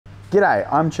G'day,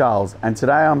 I'm Charles and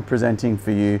today I'm presenting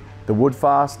for you the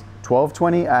Woodfast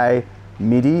 1220A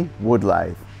MIDI wood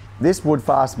lathe. This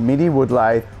Woodfast MIDI wood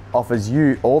lathe offers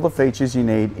you all the features you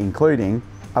need, including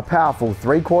a powerful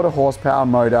 3/4 horsepower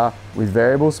motor with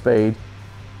variable speed,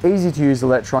 easy to use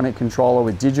electronic controller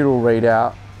with digital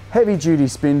readout, heavy duty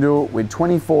spindle with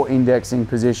 24 indexing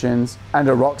positions, and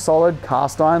a rock solid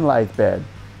cast iron lathe bed.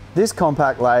 This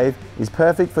compact lathe is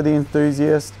perfect for the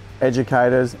enthusiast,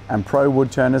 educators and pro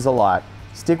wood turners alike.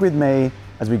 Stick with me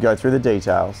as we go through the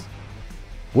details.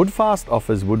 Woodfast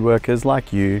offers woodworkers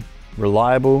like you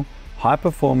reliable, high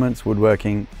performance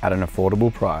woodworking at an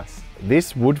affordable price.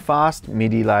 This Woodfast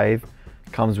MIDI lathe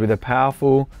comes with a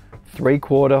powerful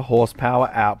 3/4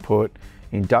 horsepower output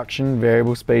induction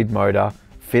variable speed motor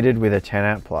fitted with a 10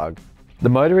 amp plug. The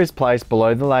motor is placed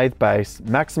below the lathe base,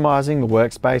 maximising the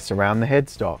workspace around the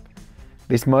headstock.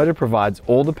 This motor provides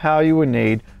all the power you would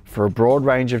need for a broad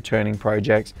range of turning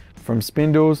projects, from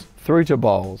spindles through to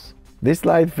bowls. This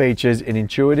lathe features an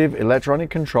intuitive electronic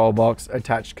control box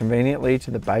attached conveniently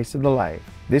to the base of the lathe.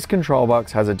 This control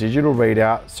box has a digital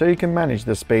readout so you can manage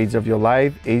the speeds of your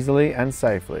lathe easily and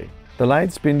safely. The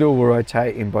lathe spindle will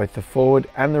rotate in both the forward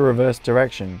and the reverse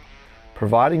direction,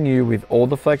 providing you with all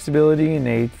the flexibility you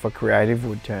need for creative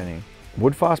wood turning.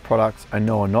 Woodfast products are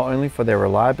known not only for their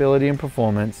reliability and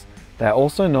performance, they are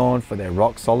also known for their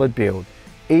rock solid build,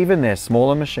 even their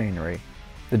smaller machinery.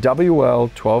 The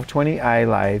WL1220A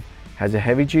lathe has a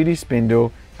heavy duty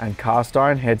spindle and cast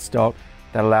iron headstock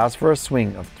that allows for a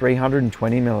swing of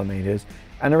 320mm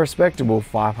and a respectable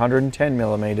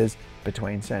 510mm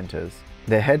between centres.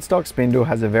 Their headstock spindle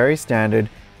has a very standard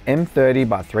M30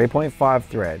 by 3.5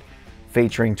 thread,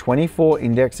 featuring 24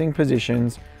 indexing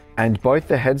positions, and both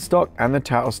the headstock and the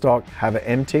tailstock have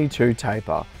an MT2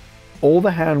 taper. All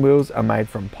the hand wheels are made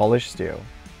from polished steel.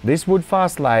 This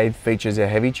Woodfast lathe features a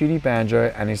heavy duty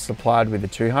banjo and is supplied with a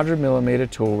 200mm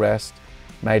tool rest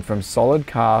made from solid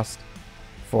cast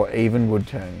for even wood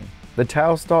turning. The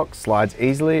tailstock slides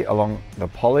easily along the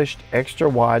polished extra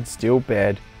wide steel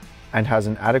bed and has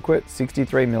an adequate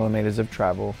 63mm of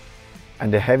travel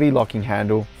and a heavy locking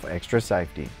handle for extra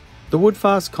safety. The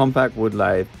Woodfast compact wood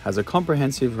lathe has a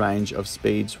comprehensive range of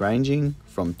speeds ranging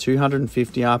from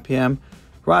 250 RPM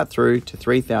right through to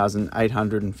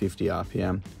 3,850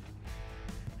 RPM.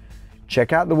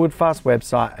 Check out the Woodfast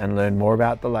website and learn more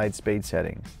about the lathe speed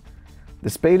settings. The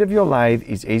speed of your lathe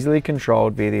is easily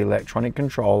controlled via the electronic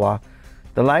controller.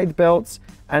 The lathe belts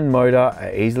and motor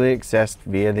are easily accessed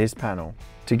via this panel.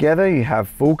 Together you have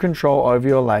full control over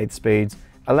your lathe speeds,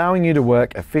 allowing you to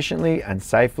work efficiently and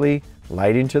safely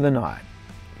late into the night.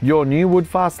 Your new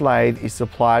Woodfast lathe is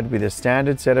supplied with a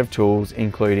standard set of tools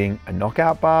including a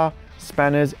knockout bar,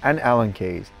 spanners and Allen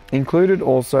keys. Included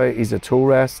also is a tool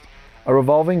rest, a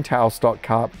revolving tailstock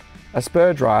cup, a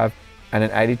spur drive and an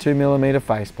 82mm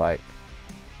faceplate.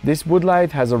 This wood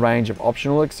lathe has a range of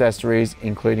optional accessories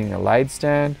including a lathe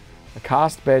stand, a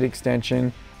cast bed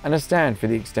extension and a stand for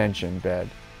the extension bed.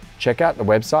 Check out the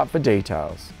website for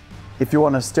details. If you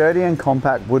want a sturdy and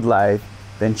compact wood lathe,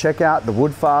 then check out the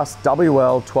Woodfast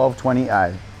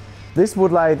WL1220A. This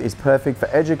wood lathe is perfect for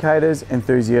educators,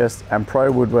 enthusiasts and pro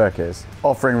woodworkers,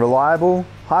 offering reliable,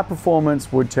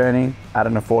 high-performance wood turning at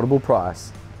an affordable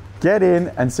price. Get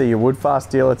in and see your Woodfast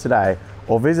dealer today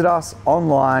or visit us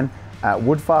online at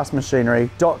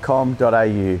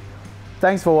woodfastmachinery.com.au.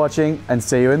 Thanks for watching and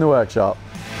see you in the workshop.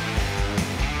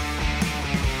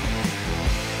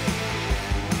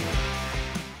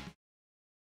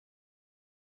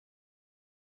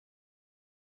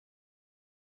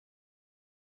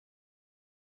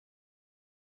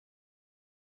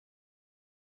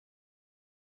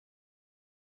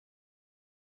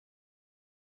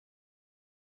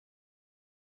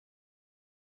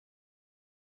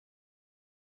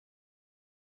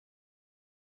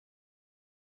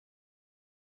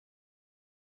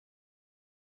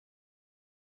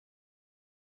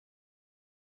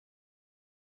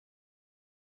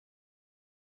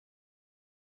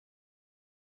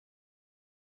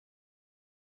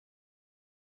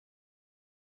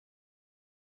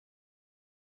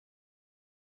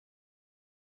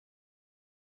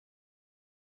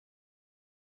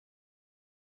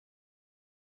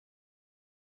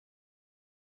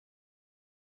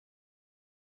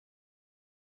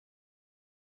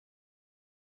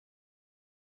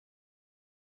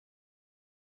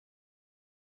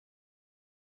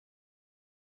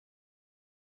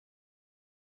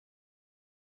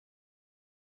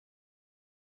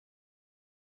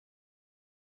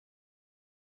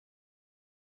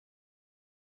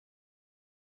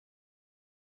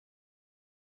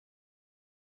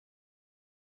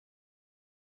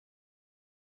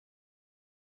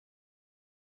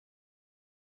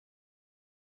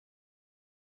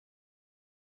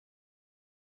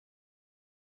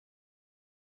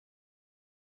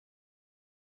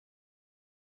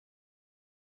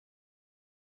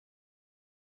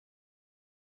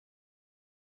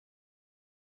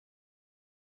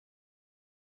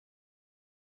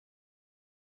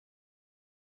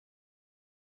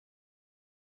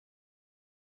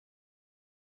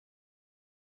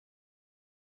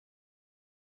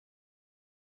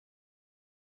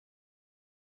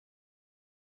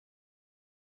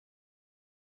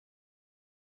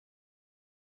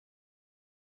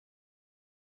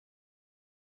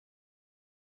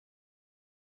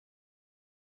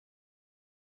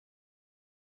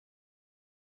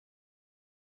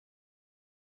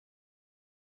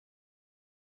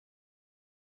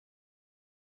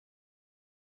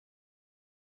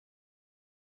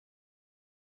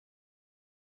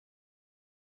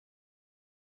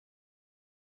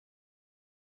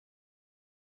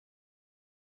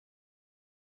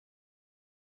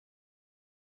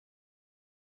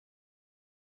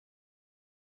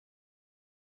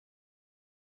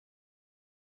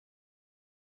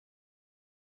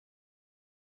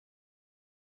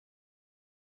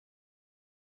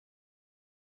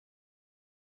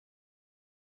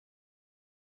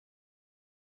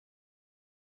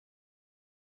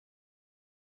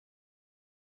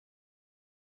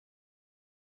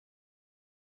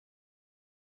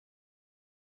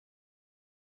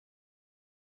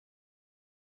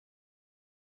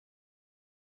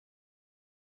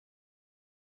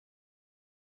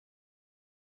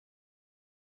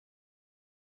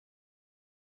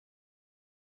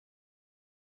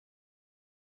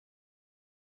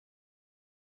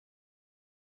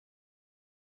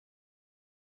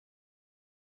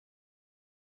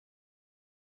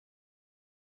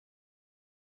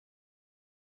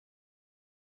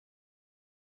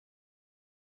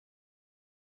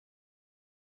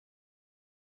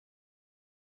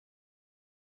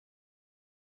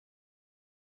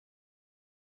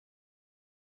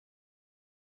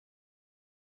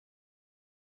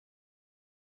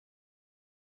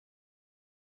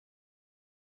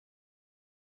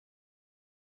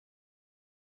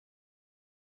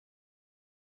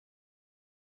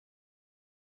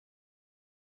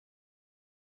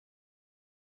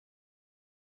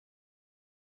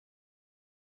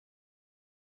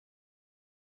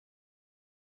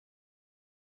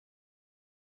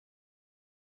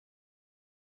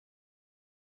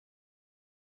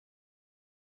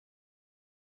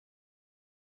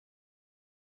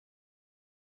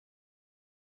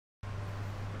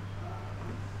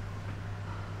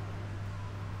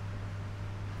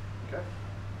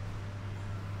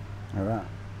 All right.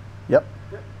 Yep.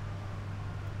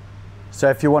 So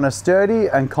if you want a sturdy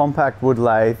and compact wood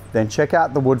lathe, then check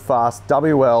out the Woodfast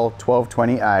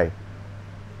WL1220A.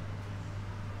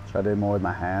 Should I do more with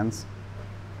my hands?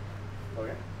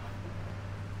 Okay.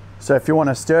 So if you want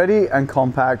a sturdy and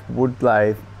compact wood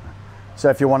lathe,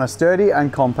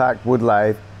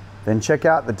 then check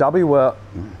out the WL.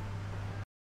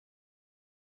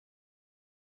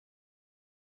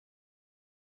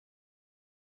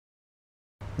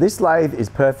 This lathe is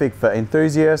perfect for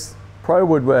enthusiasts, pro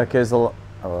woodworkers.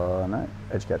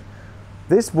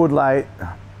 This wood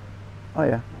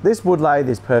lathe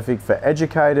is perfect for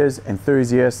educators,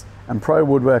 enthusiasts, and pro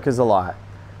woodworkers alike,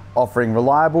 offering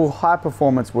reliable,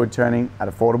 high-performance wood turning at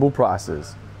affordable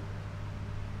prices.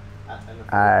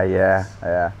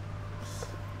 Yeah.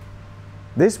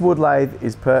 This wood lathe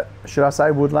is should I say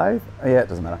wood lathe? Yeah, it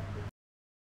doesn't matter.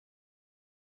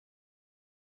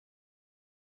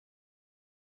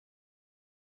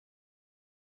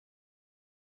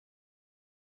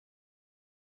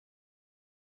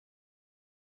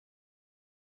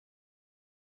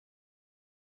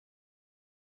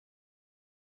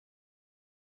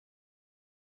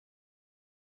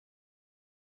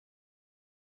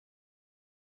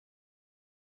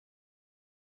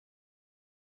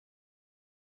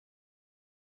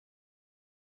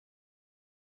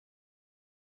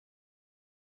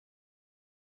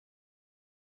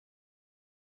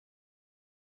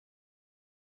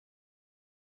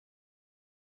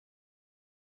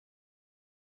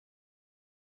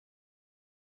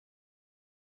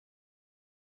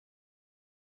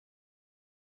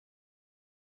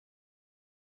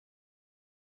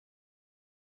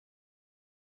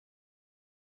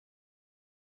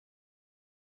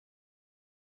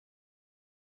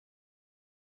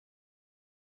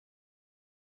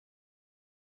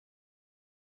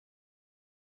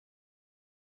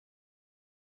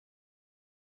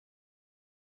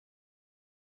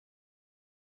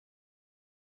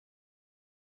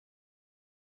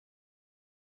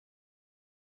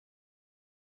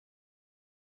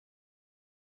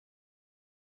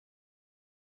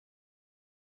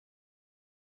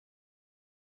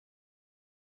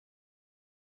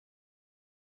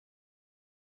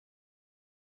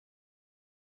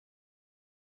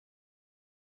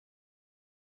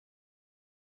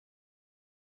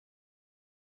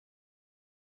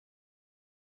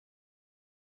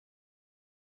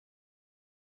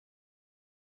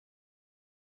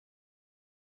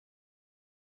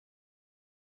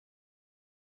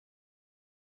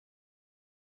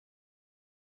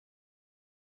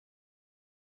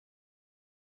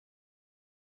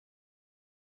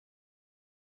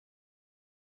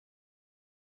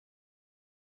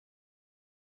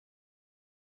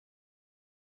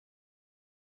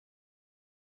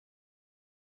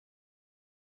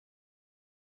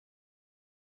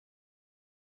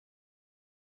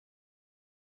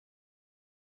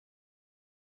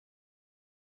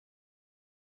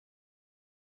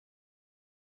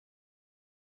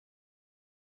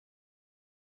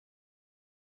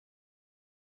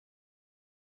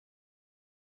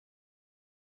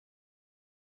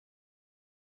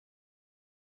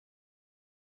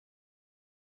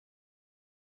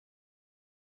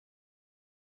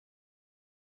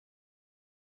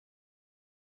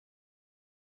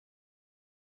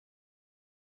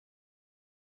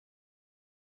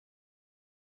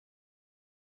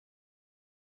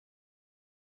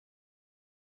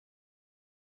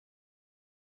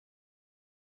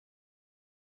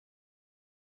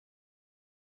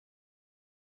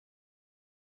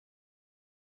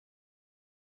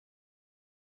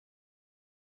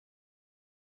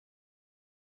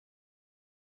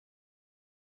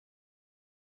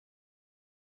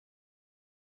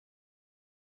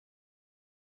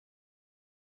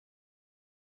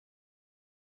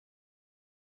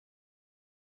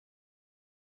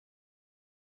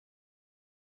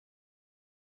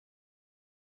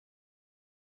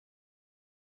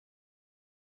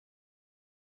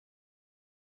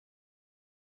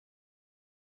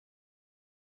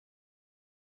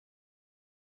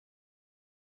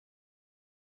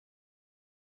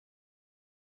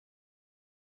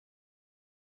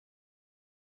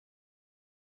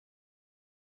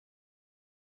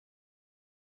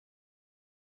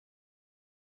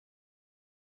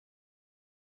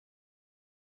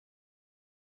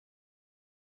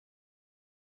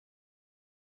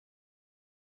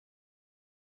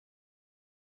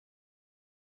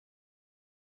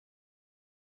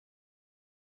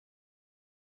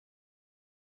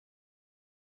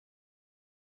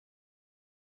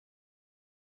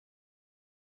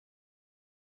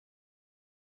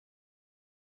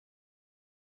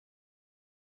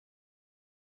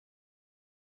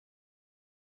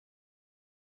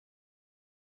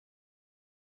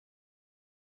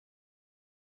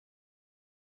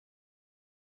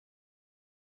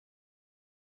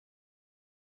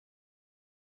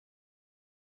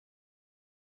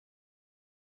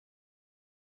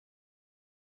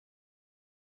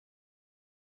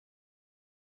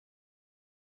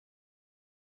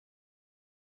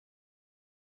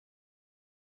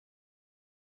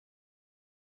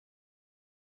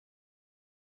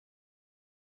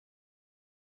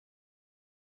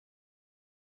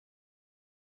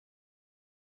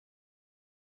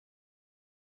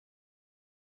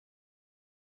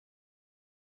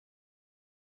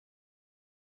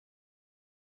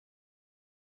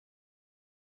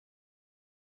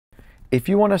 If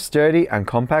you want a sturdy and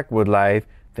compact wood lathe,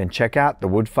 then check out the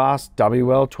Woodfast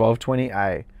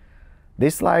WL1220A.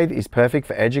 This lathe is perfect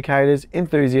for educators,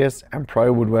 enthusiasts and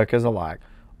pro woodworkers alike,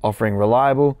 offering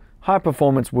reliable,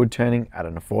 high-performance wood turning at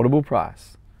an affordable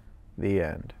price. The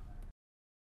end.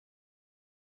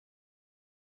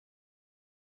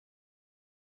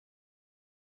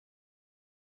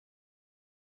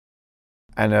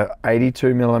 And a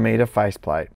 82mm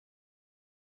faceplate.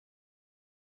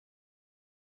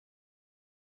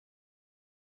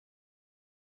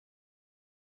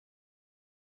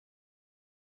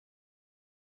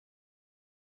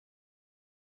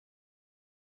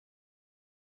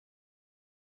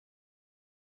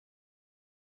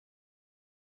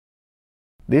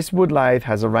 This wood lathe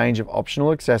has a range of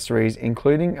optional accessories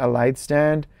including a lathe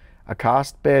stand, a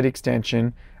cast bed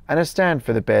extension and a stand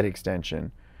for the bed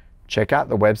extension. Check out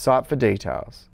the website for details.